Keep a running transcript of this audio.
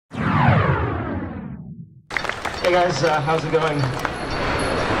Hey guys, how's it going?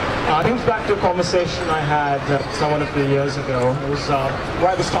 I think it's back to a conversation I had with someone a few years ago. It was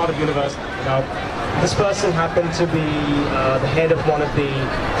right at the start of university. This person happened to be the head of one of the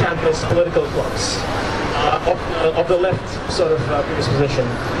campus political clubs of the left sort of predisposition.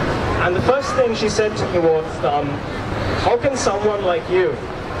 And the first thing she said to me was, how can someone like you,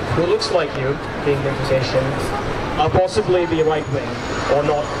 who looks like you, being the implication, possibly be right-wing or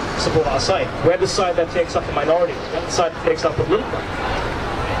not support our side? We're the side that takes up the minorities. We're the side that takes up the political.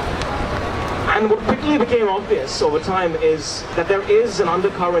 And what quickly became obvious over time is that there is an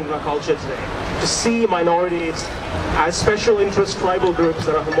undercurrent in our culture today to see minorities as special interest tribal groups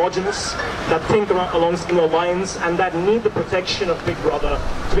that are homogenous, that think along similar lines, and that need the protection of Big Brother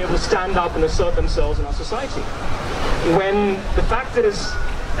to be able to stand up and assert themselves in our society. When the fact is,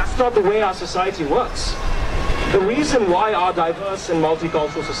 that's not the way our society works. The reason why our diverse and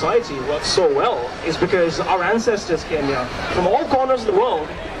multicultural society works so well is because our ancestors came here from all corners of the world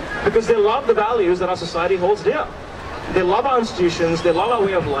because they love the values that our society holds dear. They love our institutions, they love our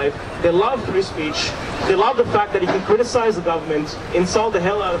way of life, they love free speech, they love the fact that you can criticize the government, insult the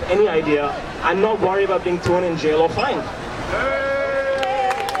hell out of any idea, and not worry about being thrown in jail or fined.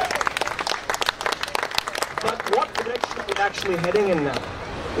 But what direction are we actually heading in now?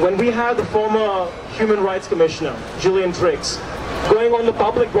 When we have the former Human Rights Commissioner, Gillian Triggs, going on the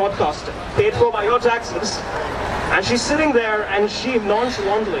public broadcaster, paid for by your taxes, and she's sitting there and she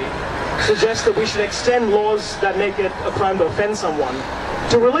nonchalantly suggests that we should extend laws that make it a crime to offend someone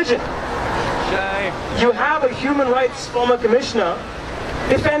to religion. You have a human rights former commissioner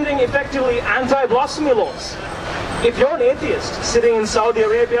defending effectively anti-blasphemy laws. If you're an atheist sitting in Saudi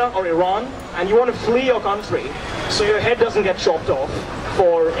Arabia or Iran and you want to flee your country so your head doesn't get chopped off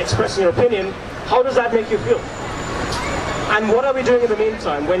for expressing your opinion, how does that make you feel? And what are we doing in the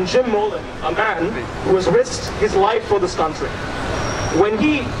meantime when Jim Molan, a man who has risked his life for this country, when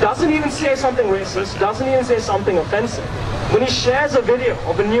he doesn't even say something racist, doesn't even say something offensive, when he shares a video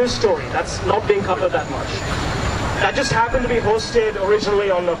of a news story that's not being covered that much, that just happened to be hosted originally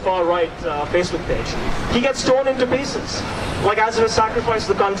on the far-right Facebook page, he gets torn into pieces. Like as if a sacrifice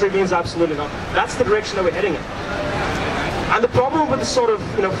to the country means absolutely nothing. That's the direction that we're heading in. And the problem with this sort of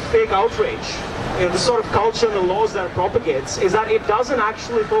fake outrage, the sort of culture and the laws that it propagates, is that it doesn't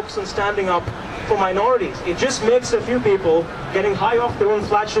actually focus on standing up for minorities. It just makes a few people getting high off their own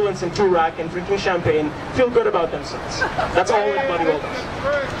flatulence and Turak and drinking champagne feel good about themselves. That's all it bloody well does.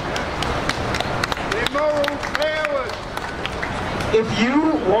 If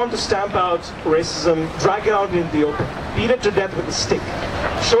you want to stamp out racism, drag it out into the open, beat it to death with a stick.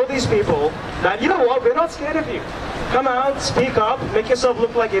 Show these people that, you know what, we're not scared of you. Come out, speak up, make yourself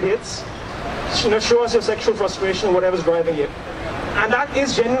look like idiots. Show us your sexual frustration or whatever's driving you. And that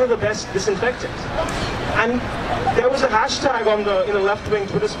is genuinely the best disinfectant. And there was a hashtag in the left-wing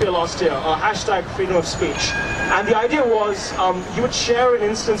Twitter sphere last year, hashtag freedom of speech. And the idea was you would share an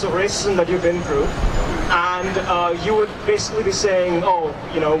instance of racism that you've been through, and you would basically be saying, oh,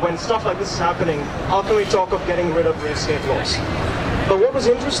 when stuff like this is happening, how can we talk of getting rid of race hate laws? But what was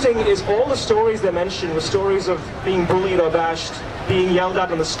interesting is all the stories they mentioned were stories of being bullied or bashed, being yelled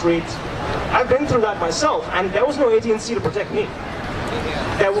at on the street. I've been through that myself, and there was no AT&C to protect me.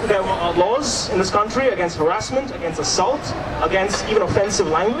 There were laws in this country against harassment, against assault, against even offensive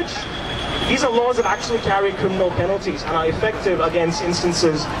language. These are laws that actually carry criminal penalties and are effective against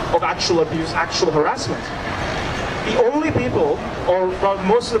instances of actual abuse, actual harassment. The only people, or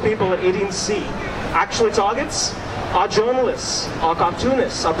most of the people that AT&C actually targets are journalists, are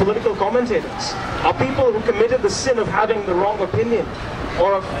cartoonists, are political commentators, are people who committed the sin of having the wrong opinion,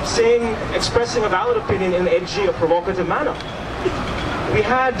 or of expressing a valid opinion in an edgy or provocative manner. We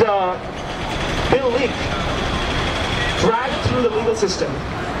had Bill Leak dragged through the legal system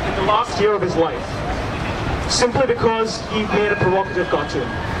in the last year of his life, simply because he made a provocative cartoon.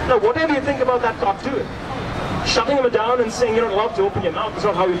 Now, whatever you think about that cartoon, shutting him down and saying you're not allowed to open your mouth is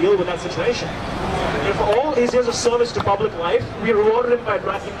not how you deal with that situation. And for all his years of service to public life, we rewarded him by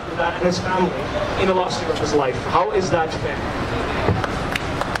dragging through that and his family in the last year of his life. How is that fair?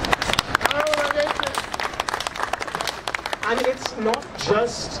 And it's not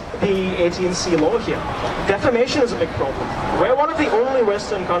just the AT&C law here. Defamation is a big problem. We're one of the only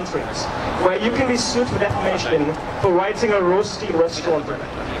Western countries where you can be sued for defamation for writing a roasty restaurant review.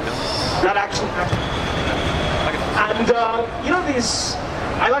 That actually happens. And these,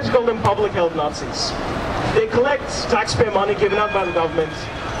 I like to call them public health Nazis. They collect taxpayer money given out by the government,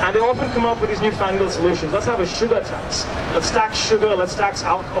 and they often come up with these newfangled solutions. Let's have a sugar tax. Let's tax sugar, let's tax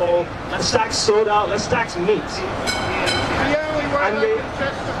alcohol, let's tax soda, let's tax meat.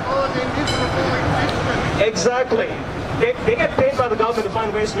 Exactly. They get paid by the government to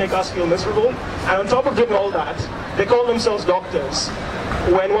find ways to make us feel miserable, and on top of doing all that, they call themselves doctors,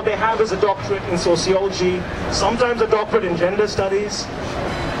 when what they have is a doctorate in sociology, sometimes a doctorate in gender studies.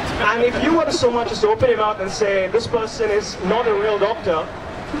 And if you were to so much as to open your mouth and say, this person is not a real doctor,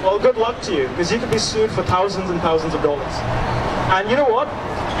 well, good luck to you, because you could be sued for thousands and thousands of dollars. And you know what?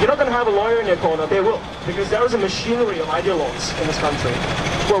 You're not going to have a lawyer in your corner. They will, because there is a machinery of ideologues in this country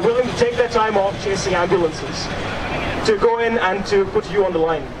who are willing to take their time off chasing ambulances to go in and to put you on the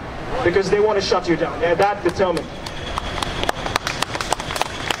line, because they want to shut you down. They're that determined.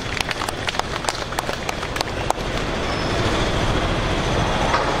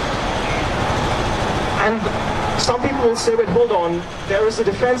 And some people will say, wait, hold on, there is a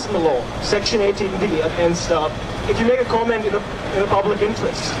defense in the law, Section 18D, against if you make a comment in a public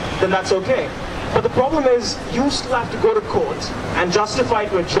interest, then that's okay. But the problem is, you still have to go to court and justify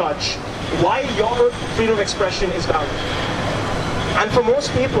to a judge why your freedom of expression is valid. And for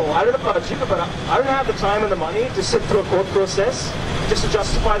most people, I don't know about you, but I don't have the time and the money to sit through a court process just to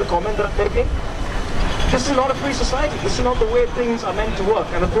justify the comment that I'm making. This is not a free society. This is not the way things are meant to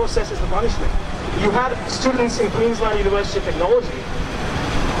work, and the process is the punishment. You had students in Queensland University of Technology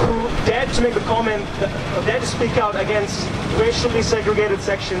who dared to make the comment, dared to speak out against racially segregated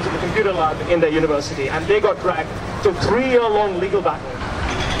sections of the computer lab in their university, and they got dragged to a 3-year-long legal battle.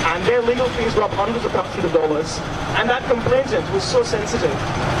 And their legal fees were up hundreds of thousands of dollars, and that complainant was so sensitive.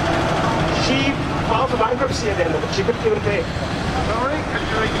 She filed for bankruptcy at the end of it. She couldn't even pay. Sorry, can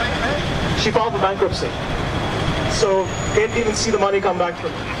you repeat that? She filed for bankruptcy. So they didn't even see the money come back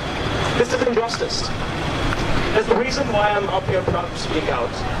from it. This is injustice. That's the reason why I'm up here proud to speak out.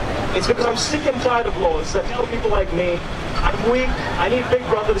 It's because I'm sick and tired of laws that tell people like me, I'm weak, I need Big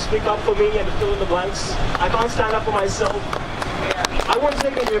Brother to speak up for me and to fill in the blanks. I can't stand up for myself. I won't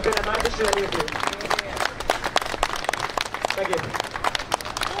take any of it, and neither should any of you. Thank you.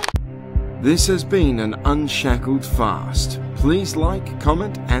 This has been an Unshackled Fast. Please like,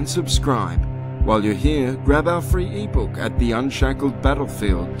 comment and subscribe. While you're here, grab our free ebook at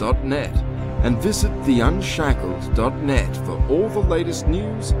theunshackledbattlefield.net and visit theunshackles.net for all the latest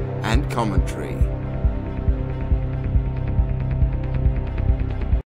news and commentary.